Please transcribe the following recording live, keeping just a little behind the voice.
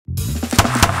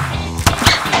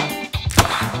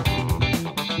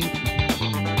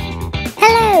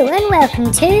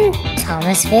Welcome to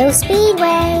Thomasville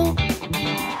Speedway.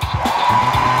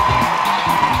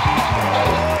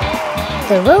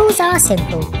 The rules are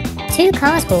simple. 2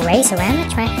 cars will race around the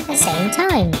track at the same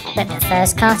time, but the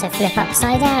first car to flip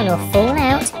upside down or fall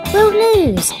out will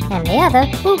lose, and the other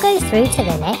will go through to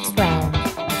the next round.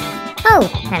 Oh,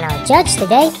 and our judge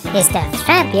today is the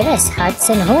fabulous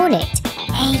Hudson Hornet,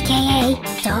 aka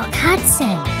Doc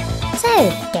Hudson. So,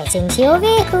 get into your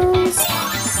vehicles.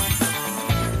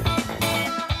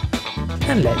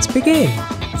 And let's begin.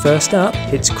 First up,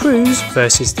 it's Cruz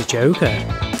versus the Joker.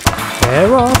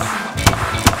 They're off.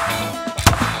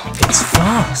 It's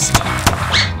fast.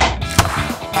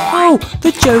 Oh,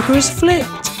 the Joker has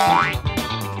flipped.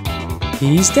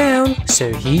 He's down,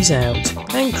 so he's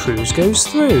out, and Cruz goes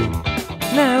through.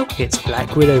 Now it's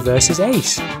Black Widow versus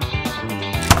Ace.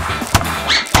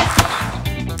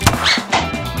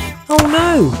 Oh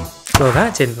no! Well,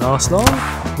 that didn't last long.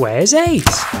 Where's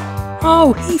Ace?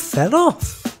 Oh, he fell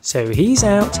off. So he's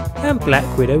out, and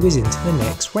Black Widow is into the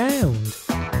next round.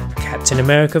 Captain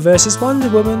America versus Wonder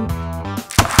Woman.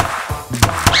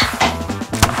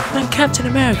 And Captain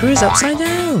America is upside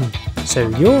down. So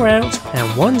you're out,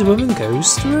 and Wonder Woman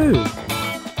goes through.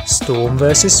 Storm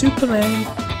versus Superman.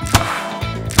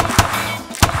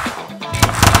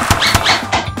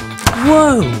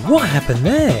 Whoa, what happened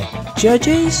there?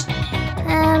 Judges?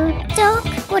 Doc,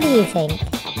 what do you think?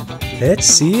 Let's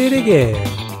see it again.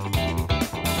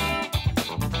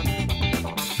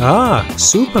 Ah,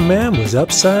 Superman was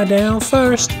upside down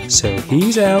first, so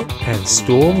he's out, and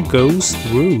Storm goes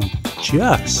through.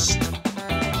 Just.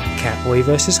 Catboy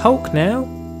versus Hulk now.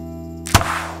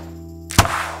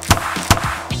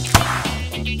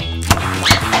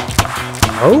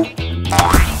 Oh!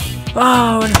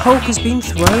 Oh, and Hulk has been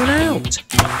thrown out.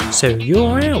 So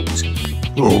you're out.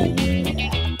 Oh.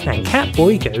 And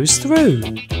Catboy goes through.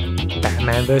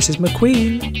 Batman versus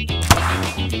McQueen.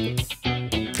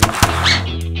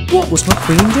 What was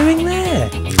McQueen doing there?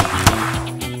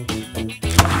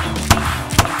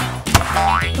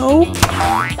 Oh!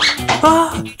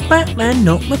 Ah! Batman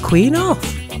knocked McQueen off.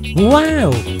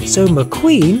 Wow! So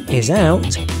McQueen is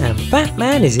out and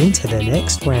Batman is into the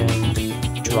next round.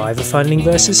 Driver Funding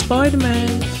versus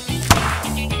Spider-Man.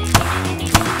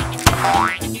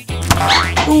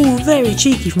 Ooh, very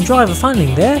cheeky from Driver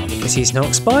Funding there, because he's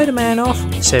knocked Spider-Man off,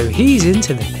 so he's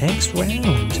into the next round.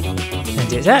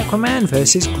 And it's Aquaman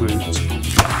versus Groot.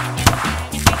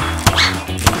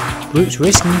 Groot's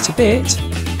risking it a bit.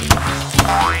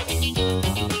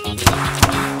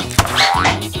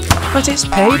 But it's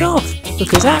paid off,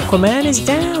 because Aquaman is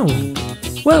down.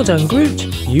 Well done, Groot,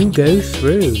 you go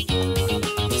through.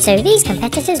 So these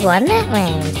competitors won that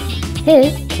round.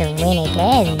 Who can win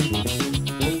again?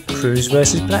 Cruz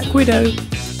versus Black Widow.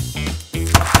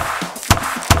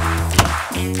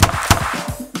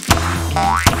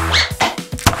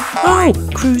 Oh,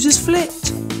 Cruz has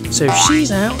flipped. So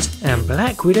she's out and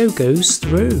Black Widow goes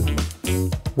through.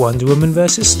 Wonder Woman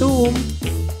versus Storm.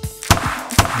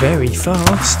 Very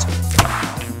fast.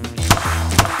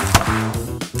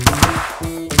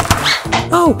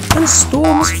 Oh, and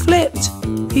Storm's flipped.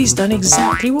 He's done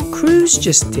exactly what Cruz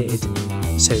just did.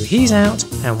 So he's out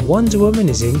and Wonder Woman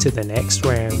is into the next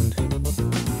round.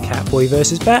 Catboy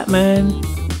versus Batman.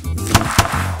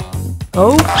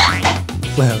 Oh!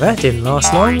 Well, that didn't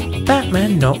last long.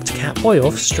 Batman knocked Catboy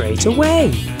off straight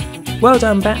away. Well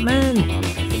done, Batman.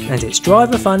 And it's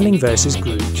Driver Funding versus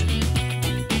Groot.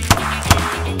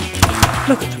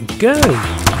 Look at them go.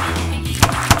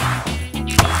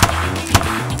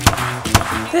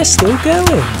 They're still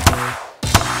going.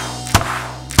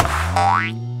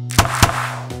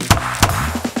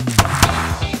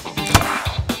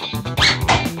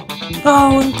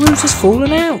 Oh, and Groot has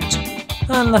fallen out.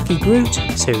 Unlucky Groot,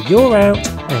 so you're out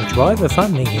and Driver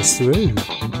Funding is through.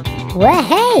 Well,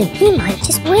 hey, he might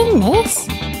just win this.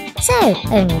 So,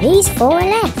 only these 4 are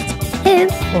left. Who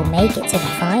will make it to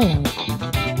the final?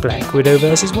 Black Widow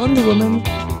versus Wonder Woman.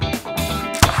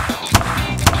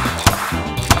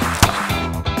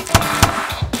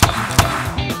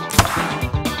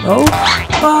 Oh,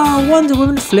 Wonder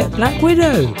Woman flipped Black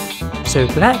Widow. So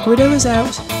Black Widow is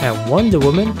out and Wonder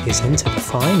Woman is into the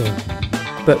final.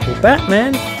 But will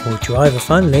Batman or Driver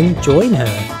Funding join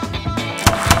her?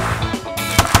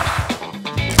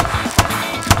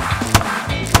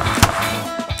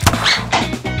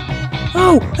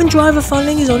 Oh, and Driver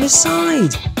Funding is on his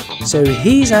side. So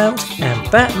he's out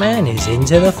and Batman is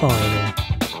into the final.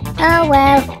 Oh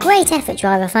well, great effort,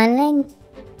 Driver Funding.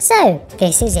 So,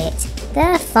 this is it.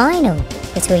 The final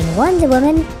between Wonder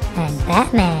Woman and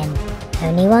Batman.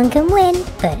 Only one can win,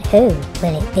 but who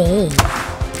will it be?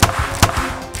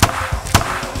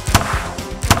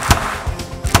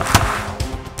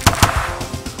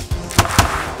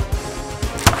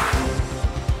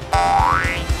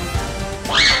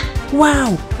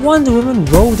 Wow, Wonder Woman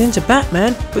rolled into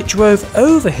Batman but drove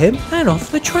over him and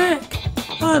off the track.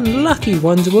 Unlucky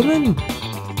Wonder Woman.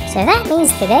 So that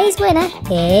means today's winner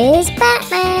is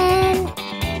Batman.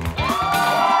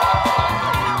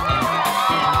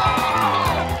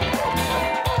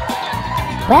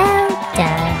 Well